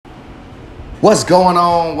What's going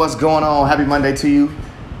on? What's going on? Happy Monday to you.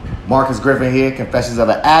 Marcus Griffin here, Confessions of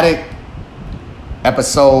an Addict.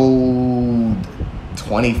 Episode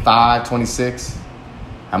 25, 26.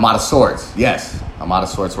 I'm out of sorts. Yes, I'm out of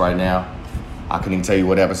sorts right now. I couldn't even tell you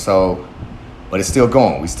what episode, but it's still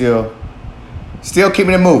going. We still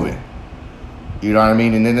keeping it moving. You know what I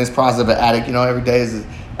mean? And in this process of an addict, you know, every day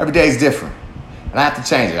is different. And I have to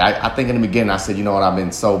change it. I think in the beginning I said, you know what, I've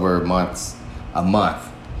been sober a month.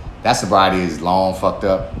 That sobriety is long fucked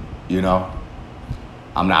up, you know.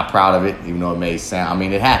 I'm not proud of it, even though it may sound, I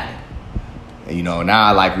mean, it happened. And, you know,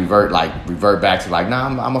 now I revert back to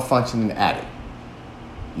I'm a functioning addict.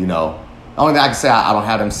 You know, the only thing I can say, I don't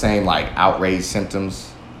have them same outrage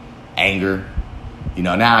symptoms, anger. You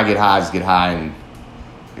know, now I just get high and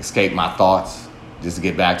escape my thoughts just to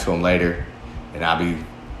get back to them later. And I'll be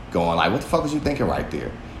going what the fuck was you thinking right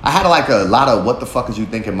there? I had a lot of what the fuck is you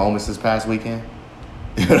thinking moments this past weekend.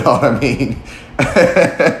 You know what I mean?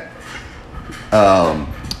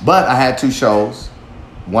 But I had two shows.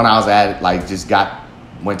 One I was at,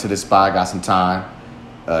 went to this spot, got some time.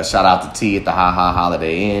 Shout out to T at the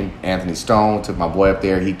Holiday Inn. Anthony Stone took my boy up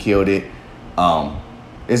there. He killed it.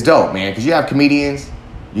 It's dope, man, because you have comedians,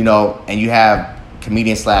 you know, and you have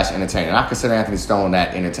comedian/entertainer. And I consider Anthony Stone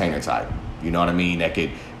that entertainer type. You know what I mean? That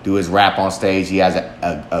could do his rap on stage. He has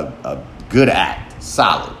a good act,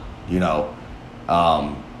 solid, you know.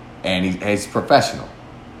 And he's professional.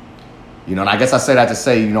 You know, and I guess I say that to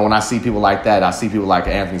say, you know, when I see people like that, I see people like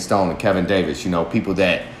Anthony Stone and Kevin Davis, you know, people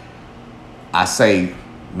that I say,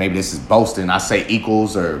 maybe this is boasting, I say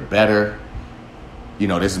equals or better. You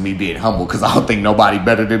know, this is me being humble because I don't think nobody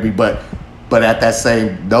better than me. But at that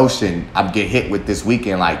same notion, I get hit with this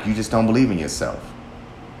weekend, you just don't believe in yourself.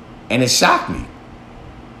 And it shocked me.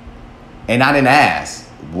 And I didn't ask,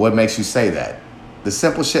 what makes you say that? The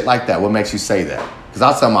simple shit like that, what makes you say that? Because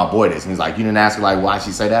I was telling my boy this, and he's like, you didn't ask her, why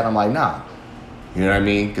she say that? I'm like, nah. You know what I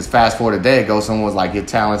mean? Because fast forward a day ago, someone was like, you're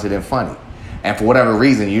talented and funny. And for whatever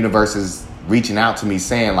reason, the universe is reaching out to me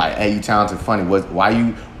saying, hey, you talented and funny.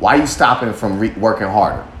 Why you stopping from working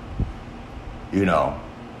harder? You know?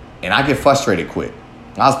 And I get frustrated quick.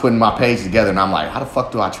 I was putting my page together, and I'm like, how the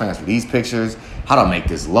fuck do I transfer these pictures? How do I make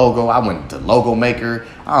this logo? I went to Logo Maker.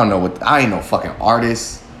 I ain't no fucking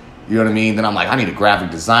artist. You know what I mean? Then I'm like, I need a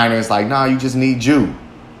graphic designer. It's like, nah, you just need you.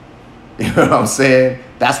 You know what I'm saying?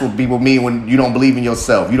 That's what people mean when you don't believe in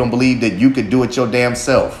yourself. You don't believe that you could do it your damn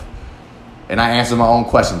self. And I answer my own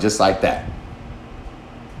question just like that.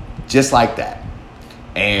 Just like that.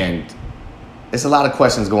 And it's a lot of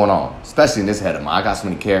questions going on, especially in this head of mine. I got so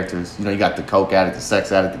many characters. You know, you got the coke addict, the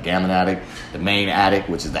sex addict, the gambling addict, the main addict,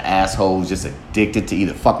 which is the asshole who's just addicted to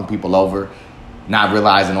either fucking people over, not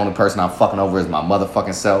realizing the only person I'm fucking over is my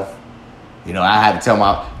motherfucking self. You know, I had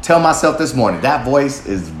to tell myself this morning, that voice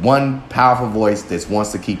is one powerful voice that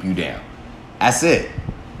wants to keep you down. That's it.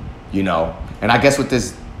 You know, and I guess with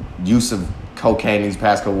this use of cocaine these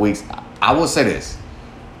past couple weeks, I will say this.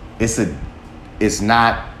 It's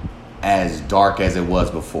not as dark as it was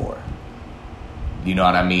before. You know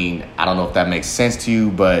what I mean? I don't know if that makes sense to you,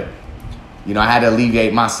 but, you know, I had to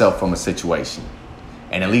alleviate myself from a situation.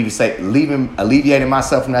 And alleviating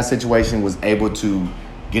myself from that situation was able to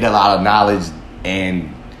get a lot of knowledge and,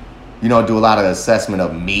 you know, do a lot of assessment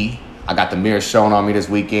of me. I got the mirror shown on me this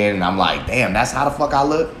weekend, and I'm like, damn, that's how the fuck I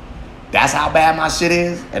look? That's how bad my shit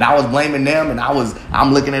is? And I was blaming them, and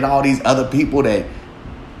I'm looking at all these other people that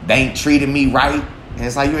they ain't treating me right. And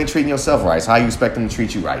it's like, you ain't treating yourself right, so how you expect them to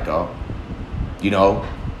treat you right, dog? You know?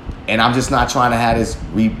 And I'm just not trying to have this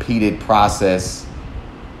repeated process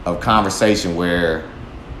of conversation where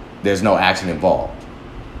there's no action involved.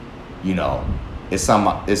 You know? It's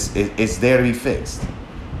there to be fixed.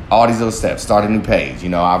 All these little steps. Start a new page. You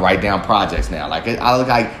know, I write down projects now. I look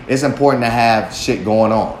like it's important to have shit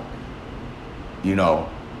going on. You know?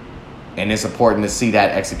 And it's important to see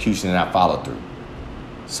that execution and that follow through.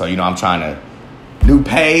 So, you know, I'm trying to new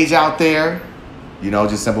page out there. You know,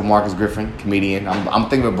 just simple Marcus Griffin, comedian. I'm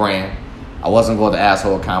thinking of a brand. I wasn't going to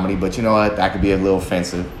asshole comedy, but you know what? That could be a little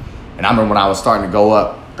offensive. And I remember when I was starting to go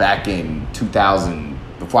up back in 2000,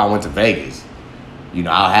 before I went to Vegas, you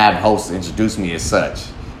know, I had hosts introduce me as such.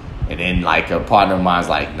 And then, a partner of mine's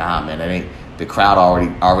like, nah, man, that ain't, the crowd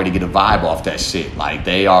already get a vibe off that shit.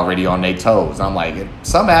 They already on their toes. I'm like, in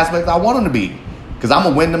some aspects, I want them to be. Because I'm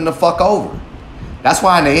going to win them the fuck over. That's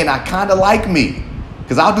why in the end, I kind of like me.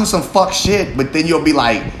 Because I'll do some fuck shit, but then you'll be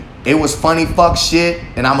like, it was funny fuck shit,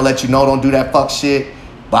 and I'm going to let you know don't do that fuck shit.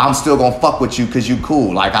 But I'm still going to fuck with you because you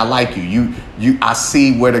cool. I like you. I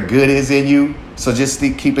see where the good is in you. So just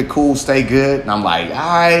keep it cool, stay good. And I'm like, all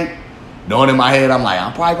right. Knowing in my head, I'm like,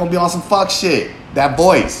 I'm probably going to be on some fuck shit. That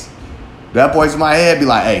voice. That voice in my head be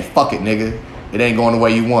like, hey, fuck it, nigga. It ain't going the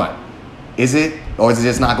way you want. Is it? Or is it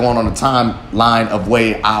just not going on the timeline of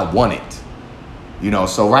way I want it? You know,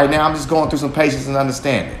 so right now I'm just going through some patience and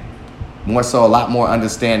understanding. More so, a lot more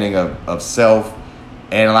understanding of self,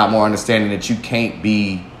 and a lot more understanding that you can't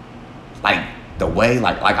be like the way,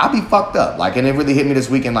 like I'll be fucked up. Like, and it really hit me this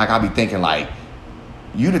weekend. Like, I'll be thinking like,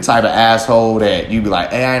 you the type of asshole that you be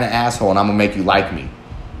like, hey, I ain't an asshole, and I'm gonna make you like me.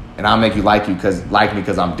 And I'll make you like me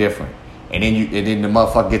because I'm different. And then the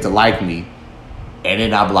motherfucker get to like me, and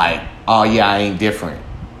then I'm like, oh yeah, I ain't different.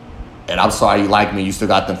 And I'm sorry you like me, you still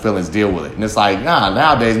got them feelings, deal with it. And it's like, nah,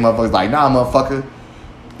 nowadays motherfuckers like, nah, motherfucker,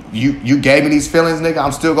 you gave me these feelings, nigga,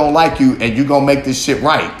 I'm still gonna like you, and you gonna make this shit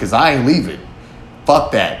right, because I ain't leaving.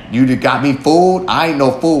 Fuck that. You got me fooled? I ain't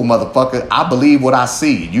no fool, motherfucker. I believe what I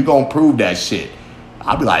see. You gonna prove that shit.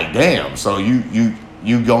 I'll be like, damn, so you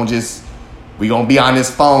gonna just, we gonna be on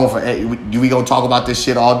this phone for, we gonna talk about this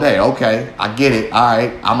shit all day. Okay, I get it. All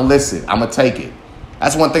right, I'ma listen. I'ma take it.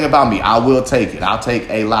 That's one thing about me. I will take it. I'll take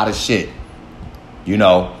a lot of shit. You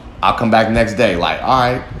know, I'll come back next day like, all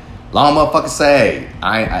right, long motherfucker say,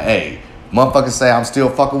 hey, motherfucker say I'm still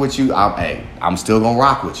fucking with you. I'm still gonna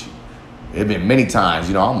rock with you. It been many times,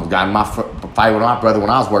 you know, I almost got in my fight with my brother when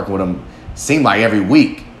I was working with him. Seemed like every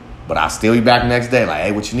week, but I'll still be back next day like,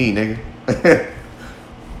 hey, what you need, nigga?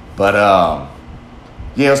 But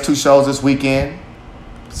yeah, it was 2 shows this weekend,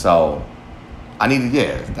 so I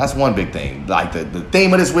needed, that's one big thing. Like the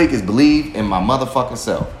theme of this week is believe in my motherfucking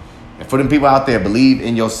self. And for them people out there, believe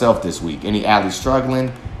in yourself this week. Any athletes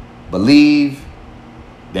struggling, believe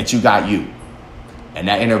that you got you. And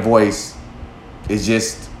that inner voice is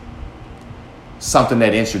just something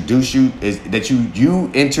that introduced you, is that you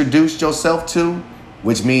introduced yourself to,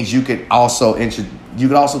 which means you could also cut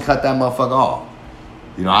that motherfucker off.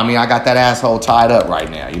 You know what I mean? I got that asshole tied up right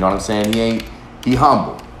now. You know what I'm saying? He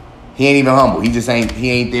humble. He ain't even humble. He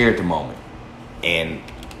ain't there at the moment. And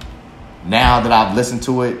now that I've listened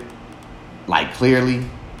to it, like, clearly,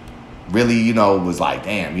 really, you know, was like,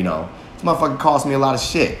 damn, you know, this motherfucker cost me a lot of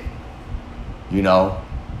shit. You know,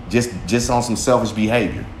 just on some selfish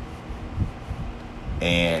behavior.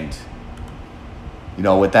 And, you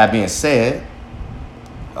know, with that being said,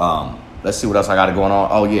 let's see what else I got going on.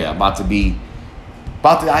 Oh yeah, I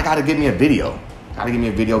gotta give me a video. Gotta give me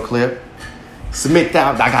a video clip. Submit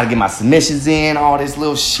that. I gotta get my submissions in, all this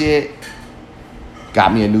little shit.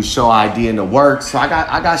 Got me a new show idea in the works. So I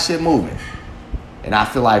got shit moving. And I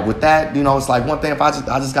feel like with that, you know, it's like one thing, if I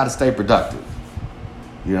just gotta stay productive.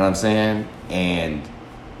 You know what I'm saying? And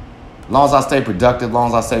as long as I stay productive, as long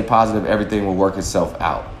as I stay positive, everything will work itself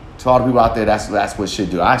out. To all the people out there, that's what should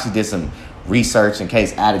do. I actually did some research in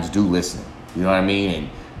case addicts do listen. You know what I mean?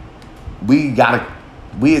 And we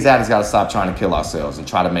as addicts gotta stop trying to kill ourselves and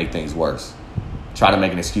try to make things worse. Try to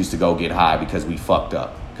make an excuse to go get high because we fucked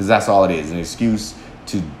up. Because that's all it is, an excuse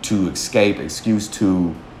to escape, excuse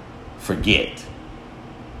to forget.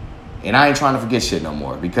 And I ain't trying to forget shit no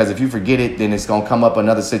more, because if you forget it, then it's gonna come up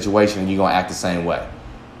another situation and you're gonna act the same way.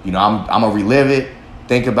 You know, I'm gonna relive it,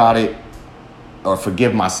 think about it, or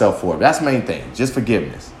forgive myself for it. That's the main thing, just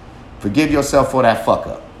forgiveness. Forgive yourself for that fuck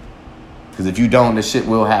up. Because if you don't, this shit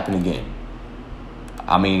will happen again.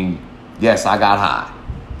 I mean, yes, I got high.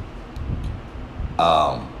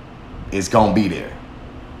 It's gonna be there.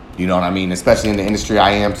 You know what I mean? Especially in the industry I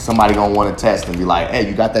am, somebody gonna want to test and be like, hey,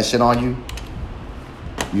 you got that shit on you?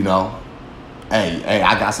 You know? Hey,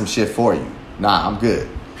 I got some shit for you. Nah, I'm good.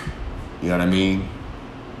 You know what I mean?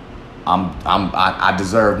 I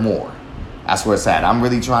deserve more. That's where it's at. I'm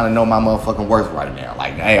really trying to know my motherfucking worth right now.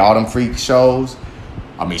 Like, hey, all them freak shows.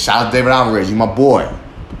 I mean, shout out to David Alvarez, you my boy.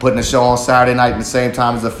 Putting a show on Saturday night at the same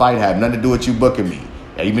time as the fight had nothing to do with you booking me.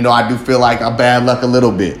 Even though I do feel like I'm bad luck a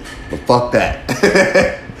little bit. But fuck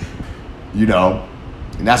that. You know?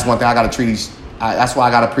 And that's one thing I got to treat. That's why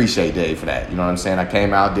I got to appreciate Dave for that. You know what I'm saying? I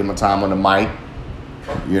came out, did my time on the mic.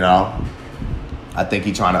 You know? I think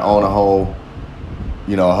he trying to own a whole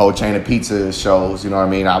chain of pizza shows. You know what I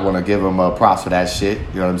mean? I want to give him props for that shit.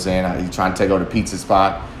 You know what I'm saying? He's trying to take over the pizza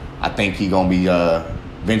spot. I think he going to be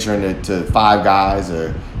venturing to Five Guys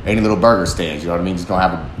or any little burger stands. You know what I mean? Just going to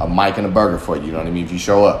have a mic and a burger for you. You know what I mean? If you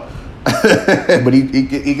show up. But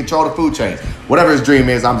he control the food chains. Whatever his dream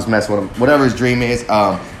is, I'm just messing with him. Whatever his dream is.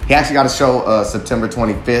 He actually got a show September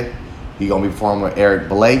 25th. He going to be performing with Eric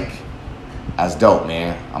Blake. That's dope,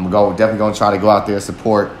 man. I'm definitely going to try to go out there and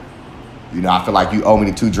support. You know, I feel like you owe me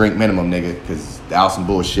the 2-drink minimum, nigga, because that was some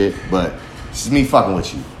bullshit. But it's just me fucking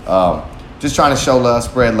with you. Just trying to show love,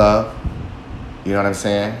 spread love. You know what I'm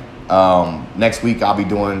saying? Next week I'll be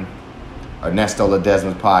doing Ernesto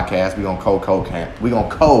Ledesma's podcast. We're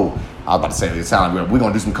gonna I was about to say, it sounded like we're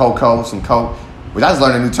going to do some coke, which I just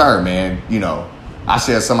learned a new term, man. You know, I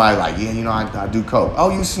share somebody like, yeah, you know, I do coke. Oh,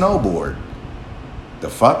 you snowboard. The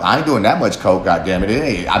fuck? I ain't doing that much coke, goddammit. It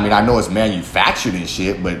ain't. I mean, I know it's manufactured and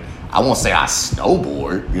shit, but I won't say I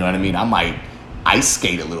snowboard. You know what I mean? I might ice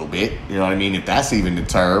skate a little bit. You know what I mean? If that's even the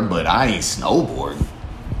term, but I ain't snowboarding.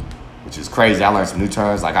 Which is crazy. I learned some new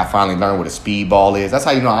terms. Like I finally learned what a speedball is. That's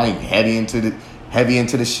how you know I ain't heavy into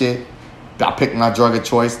the shit. I picked my drug of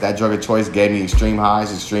choice. That drug of choice gave me extreme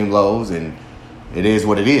highs, extreme lows, and it is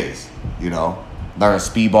what it is. You know, learned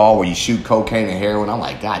speedball where you shoot cocaine and heroin. I'm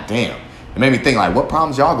like, God damn. It made me think like, what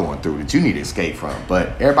problems y'all going through that you need to escape from?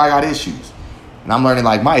 But everybody got issues, and I'm learning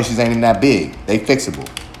like my issues ain't even that big. They fixable.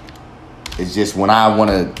 It's just when I want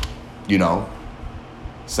to, you know,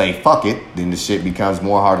 say fuck it, then the shit becomes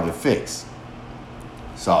more harder to fix.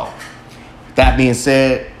 So, that being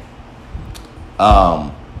said,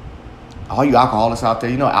 all you alcoholics out there,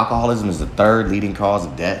 you know alcoholism is the third leading cause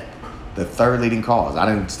of death. The third leading cause. I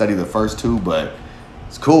didn't study the first two, but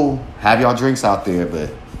it's cool. Have y'all drinks out there, but,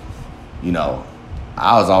 you know,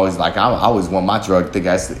 I was always like, I always want my drug to think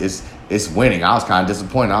it's winning. I was kind of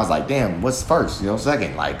disappointed. I was like, damn, what's first? You know,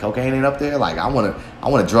 second? Like, cocaine ain't up there? Like, I want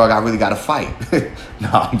a drug I really got to fight. No,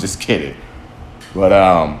 I'm just kidding.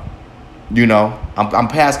 But, you know, I'm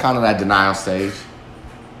past kind of that denial stage.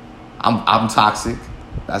 I'm toxic.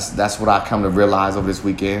 That's what I come to realize over this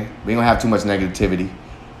weekend. We don't have too much negativity.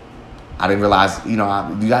 I didn't realize, you know,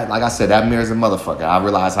 like I said, that mirror's a motherfucker. I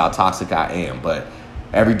realize how toxic I am. But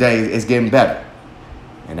every day it's getting better.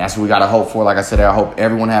 And that's what we got to hope for. Like I said, I hope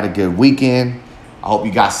everyone had a good weekend. I hope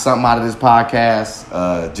you got something out of this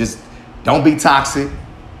podcast. Just don't be toxic.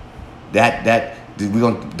 That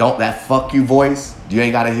fuck you voice. You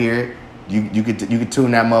ain't got to hear it. You could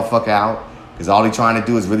tune that motherfucker out. Because all he trying to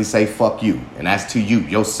do is really say fuck you. And that's to you,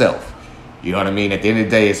 yourself. You know what I mean? At the end of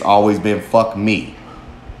the day, it's always been fuck me.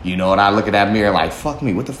 You know, and I look at that mirror like, fuck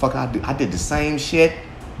me. What the fuck I do? I did the same shit,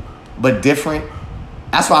 but different.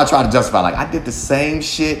 That's why I try to justify. Like, I did the same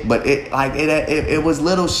shit, but it was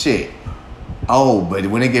little shit. Oh, but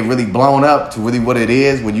when it get really blown up to really what it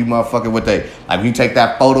is, when you motherfucking when you take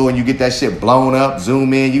that photo and you get that shit blown up,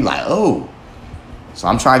 zoom in, you like, oh. So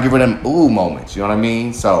I'm trying to give her them ooh moments. You know what I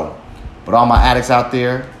mean? So. But all my addicts out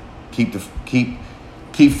there, keep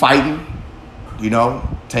fighting. You know,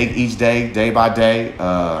 take each day by day.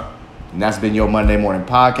 And that's been your Monday morning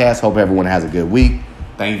podcast. Hope everyone has a good week.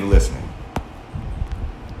 Thank you for listening.